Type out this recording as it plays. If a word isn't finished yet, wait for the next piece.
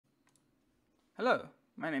Hello,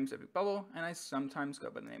 my name is Epic Bubble, and I sometimes go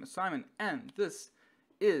by the name of Simon, and this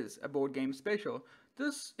is a board game special.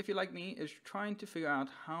 This, if you're like me, is trying to figure out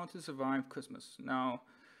how to survive Christmas. Now,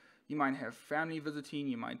 you might have family visiting,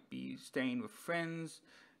 you might be staying with friends,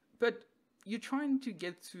 but you're trying to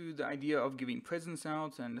get through the idea of giving presents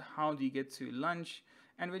out and how do you get to lunch,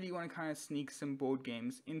 and really you want to kind of sneak some board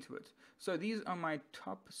games into it. So these are my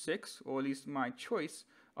top six, or at least my choice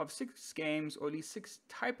of six games, or at least six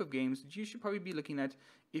type of games that you should probably be looking at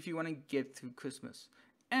if you want to get through Christmas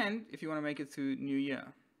and if you want to make it through New Year.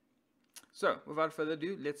 So, without further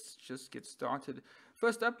ado, let's just get started.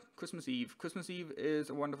 First up, Christmas Eve. Christmas Eve is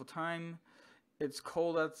a wonderful time. It's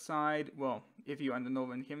cold outside. Well, if you're in the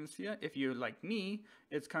northern hemisphere, if you're like me,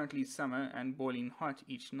 it's currently summer and boiling hot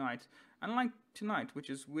each night. Unlike tonight, which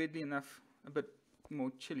is weirdly enough a bit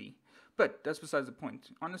more chilly. But that's besides the point.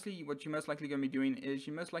 Honestly, what you're most likely going to be doing is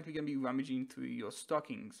you're most likely going to be rummaging through your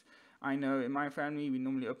stockings. I know in my family, we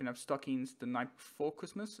normally open up stockings the night before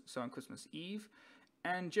Christmas, so on Christmas Eve.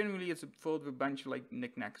 And generally, it's filled with a bunch of like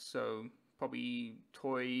knickknacks, so probably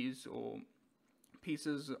toys or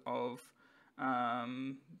pieces of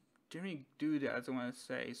generally doodads, I want to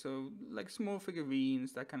say. So like small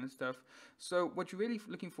figurines, that kind of stuff. So what you're really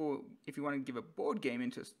looking for if you want to give a board game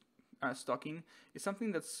into stocking is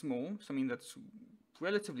something that's small, something that's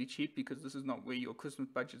relatively cheap because this is not where your Christmas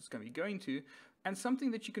budget is going to be going to, and something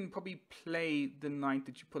that you can probably play the night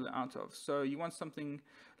that you pull it out of. So you want something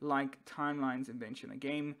like Timeline's Invention, a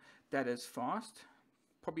game that is fast,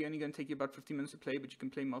 probably only going to take you about 15 minutes to play, but you can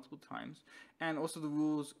play multiple times, and also the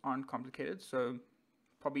rules aren't complicated. So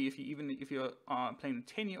probably if you are playing with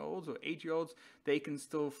 10-year-olds or 8-year-olds, they can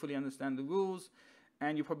still fully understand the rules,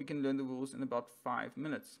 and you probably can learn the rules in about 5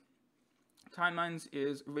 minutes. Timelines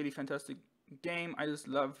is a really fantastic game. I just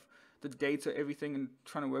love the data, everything, and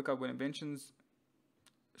trying to work out when inventions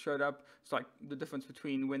showed up. It's like the difference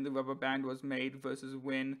between when the rubber band was made versus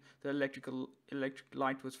when the electric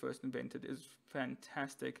light was first invented is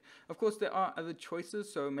fantastic. Of course, there are other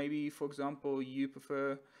choices. So maybe, for example, you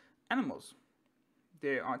prefer animals.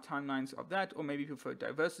 There are timelines of that, or maybe you prefer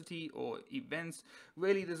diversity or events.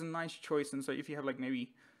 Really, there's a nice choice. And so if you have like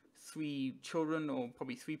maybe 3 children or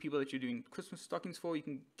probably 3 people that you're doing Christmas stockings for, you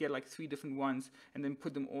can get like 3 different ones and then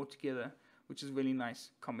put them all together, which is a really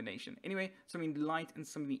nice combination. Anyway, something light and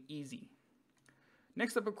something easy.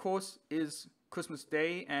 Next up, of course, is Christmas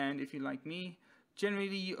Day, and if you're like me,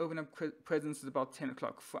 generally you open up presents at about 10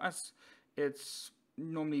 o'clock. For us, it's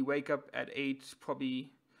normally wake up at 8,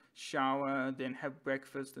 probably shower, then have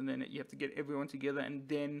breakfast, and then you have to get everyone together, and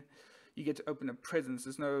then you get to open up presents.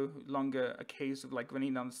 There's no longer a case of like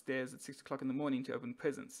running down the stairs at 6 o'clock in the morning to open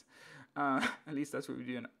presents. At least that's what we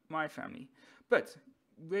do in my family. But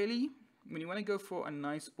really, when you want to go for a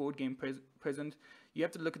nice board game present, you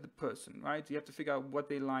have to look at the person, right? You have to figure out what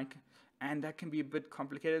they like, and that can be a bit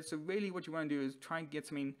complicated. So really what you want to do is try and get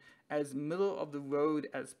something as middle of the road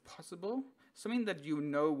as possible, something that you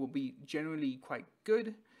know will be generally quite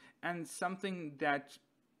good, and something that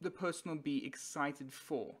the person will be excited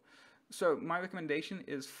for. So my recommendation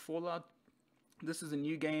is Fallout. This is a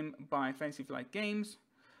new game by Fantasy Flight Games,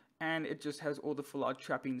 and it just has all the Fallout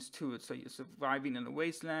trappings to it. So you're surviving in a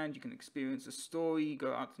wasteland, you can experience a story,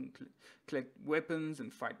 go out and collect weapons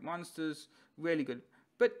and fight monsters. Really good.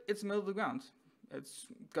 But it's middle of the ground. It's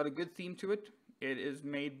got a good theme to it. It is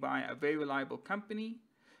made by a very reliable company,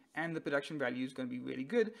 and the production value is going to be really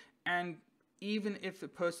good. And even if the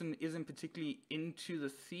person isn't particularly into the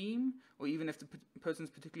theme, or even if the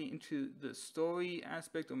person's particularly into the story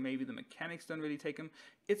aspect, or maybe the mechanics don't really take them,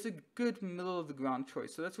 it's a good middle of the ground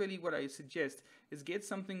choice. So that's really what I suggest, is get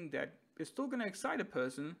something that is still going to excite a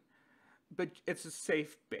person, but it's a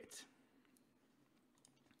safe bet.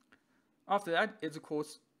 After that, it's of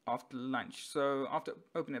course after lunch. So after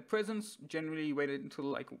opening their presents, generally you wait until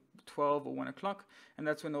like 12 or 1 o'clock, and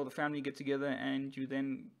that's when all the family get together and you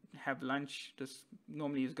then have lunch. This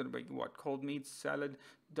normally is going to be what, cold meat, salad,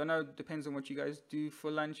 don't know, depends on what you guys do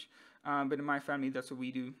for lunch, but in my family that's what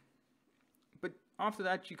we do. But after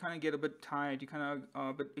that you kind of get a bit tired, you kind of are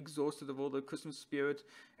a bit exhausted of all the Christmas spirit,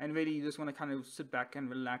 and really you just want to kind of sit back and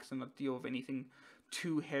relax and not deal with anything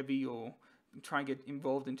too heavy or try and get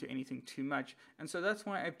involved into anything too much. And so that's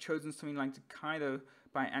why I've chosen something like Tokaido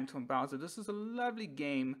by Anton Bowser. This is a lovely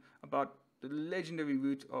game about the legendary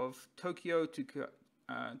route of Tokyo to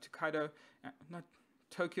Tokaido, not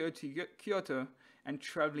Tokyo to Kyoto, and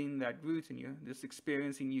traveling that route, and you're just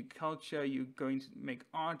experiencing new culture, you're going to make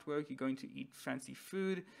artwork, you're going to eat fancy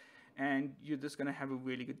food, and you're just going to have a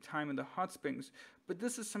really good time in the hot springs. But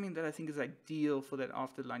this is something that I think is ideal for that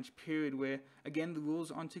after lunch period where, again, the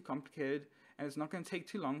rules aren't too complicated, and it's not going to take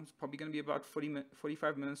too long. It's probably going to be about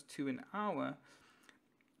 45 minutes to an hour.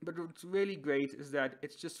 But what's really great is that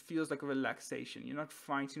it just feels like a relaxation. You're not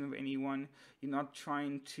fighting with anyone. You're not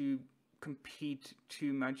trying to compete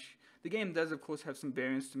too much. The game does, of course, have some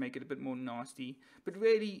variants to make it a bit more nasty. But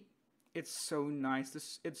really, it's so nice.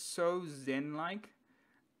 It's so zen-like.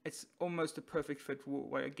 It's almost a perfect fit for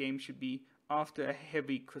what a game should be after a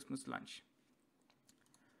heavy Christmas lunch.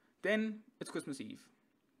 Then it's Christmas Eve.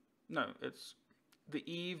 No, it's the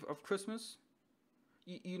eve of Christmas.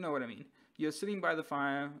 You know what I mean. You're sitting by the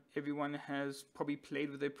fire. Everyone has probably played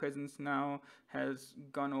with their presents now, has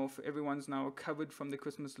gone off. Everyone's now recovered from the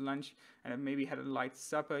Christmas lunch and have maybe had a light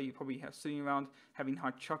supper. You probably have sitting around having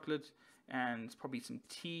hot chocolate and probably some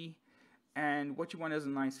tea. And what you want is a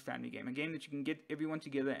nice family game, a game that you can get everyone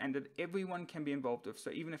together and that everyone can be involved with. So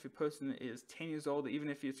even if a person is 10 years old, or even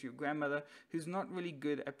if it's your grandmother who's not really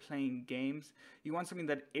good at playing games, you want something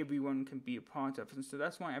that everyone can be a part of. And so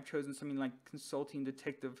that's why I've chosen something like Consulting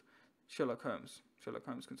Detective Sherlock Holmes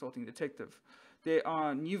Consulting Detective. There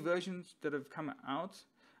are new versions that have come out.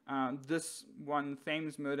 This one,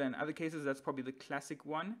 Thames Murder and Other Cases, that's probably the classic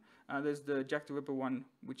one. There's the Jack the Ripper one,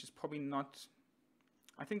 which is probably not...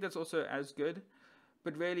 I think that's also as good,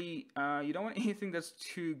 but really, you don't want anything that's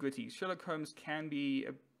too gritty. Sherlock Holmes can be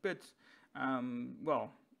a bit,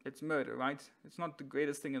 well, it's murder, right? It's not the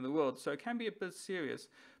greatest thing in the world, so it can be a bit serious.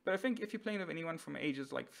 But I think if you're playing with anyone from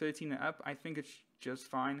ages like 13 and up, I think it's just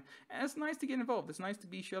fine. And it's nice to get involved. It's nice to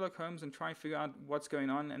be Sherlock Holmes and try and figure out what's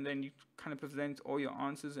going on, and then you kind of present all your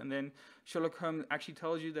answers, and then Sherlock Holmes actually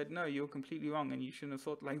tells you that, no, you're completely wrong, and you shouldn't have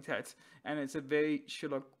thought like that. And it's a very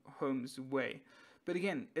Sherlock Holmes way. But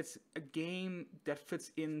again, it's a game that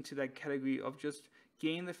fits into that category of just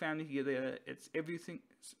getting the family together. It's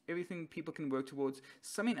everything people can work towards.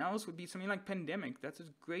 Something else would be something like Pandemic. That's a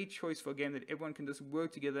great choice for a game that everyone can just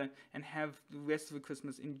work together and have the rest of the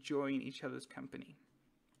Christmas enjoying each other's company.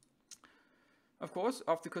 Of course,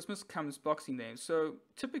 after Christmas comes Boxing Day. So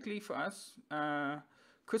typically for us,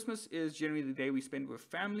 Christmas is generally the day we spend with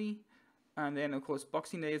family. And then, of course,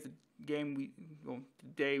 Boxing Day is the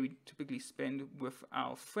day we typically spend with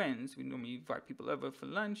our friends. We normally invite people over for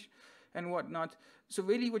lunch and whatnot. So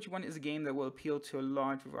really what you want is a game that will appeal to a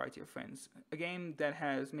large variety of friends. A game that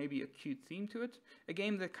has maybe a cute theme to it. A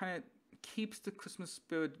game that kind of keeps the Christmas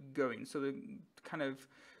spirit going. So the kind of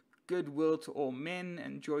goodwill to all men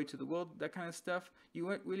and joy to the world, that kind of stuff.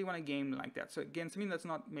 You really want a game like that. So again, something that's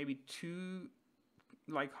not maybe too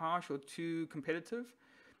like harsh or too competitive.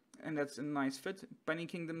 And that's a nice fit. Bunny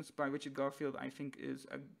Kingdoms by Richard Garfield, I think, is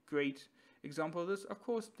a great example of this. Of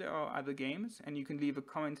course, there are other games, and you can leave a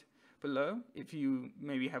comment below if you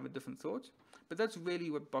maybe have a different thought. But that's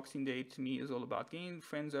really what Boxing Day to me is all about, getting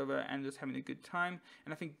friends over and just having a good time.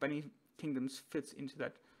 And I think Bunny Kingdoms fits into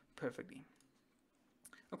that perfectly.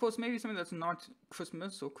 Of course, maybe something that's not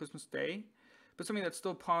Christmas or Christmas Day, but something that's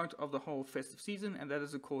still part of the whole festive season, and that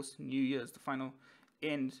is, of course, New Year's, the final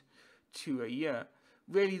end to a year.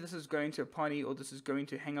 Really, this is going to a party, or this is going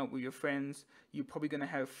to hang out with your friends. You're probably going to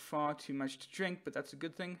have far too much to drink, but that's a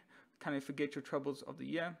good thing. Kind of forget your troubles of the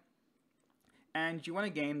year. And you want a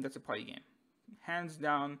game that's a party game. Hands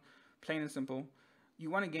down, plain and simple. You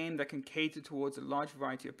want a game that can cater towards a large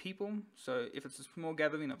variety of people. So if it's a small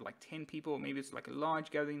gathering of like 10 people, or maybe it's like a large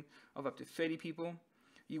gathering of up to 30 people,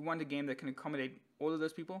 you want a game that can accommodate all of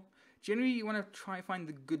those people. Generally, you want to try and find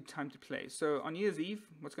the good time to play. So on New Year's Eve,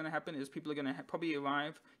 what's going to happen is people are going to probably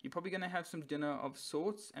arrive. You're probably going to have some dinner of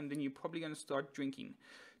sorts, and then you're probably going to start drinking.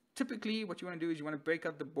 Typically, what you want to do is you want to break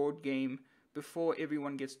out the board game before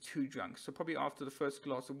everyone gets too drunk. So probably after the first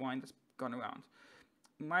glass of wine that's gone around.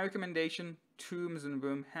 My recommendation, 2 rooms in a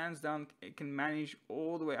room, hands down, it can manage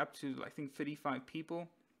all the way up to, I think, 35 people.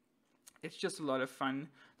 It's just a lot of fun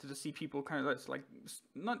to just see people kind of like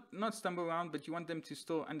not stumble around, but you want them to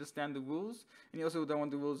still understand the rules, and you also don't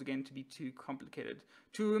want the rules again to be too complicated.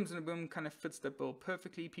 2 rooms in a room kind of fits that bill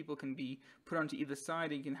perfectly. People can be put onto either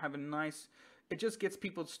side, and you can have a nice. It just gets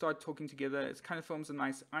people to start talking together. It kind of forms a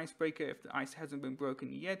nice icebreaker if the ice hasn't been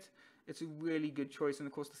broken yet. It's a really good choice, and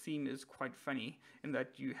of course the theme is quite funny in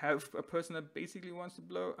that you have a person that basically wants to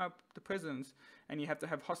blow up the presents, and you have to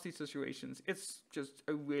have hostage situations. It's just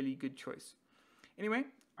a really good choice. Anyway,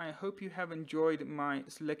 I hope you have enjoyed my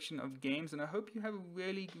selection of games, and I hope you have a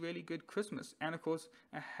really, really good Christmas, and of course,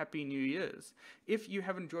 a Happy New Year's. If you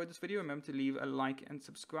have enjoyed this video, remember to leave a like and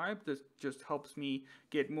subscribe. This just helps me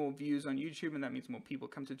get more views on YouTube, and that means more people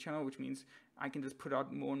come to the channel, which means I can just put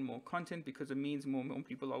out more and more content because it means more and more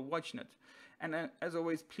people are watching it. And as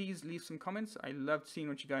always, please leave some comments. I love seeing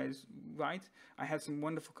what you guys write. I had some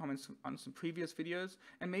wonderful comments on some previous videos,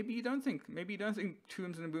 and maybe you don't think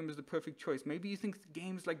Tombs and the Boom is the perfect choice. Maybe you think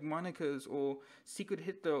games like Monica's or Secret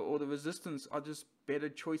Hitler or The Resistance are just better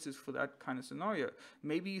choices for that kind of scenario.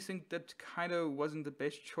 Maybe you think that Tokaido wasn't the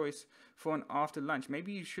best choice for an after lunch.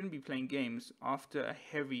 Maybe you shouldn't be playing games after a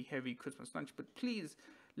heavy Christmas lunch. But please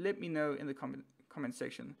let me know in the comment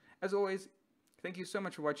section. As always, thank you so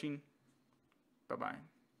much for watching.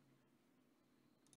 Bye-bye.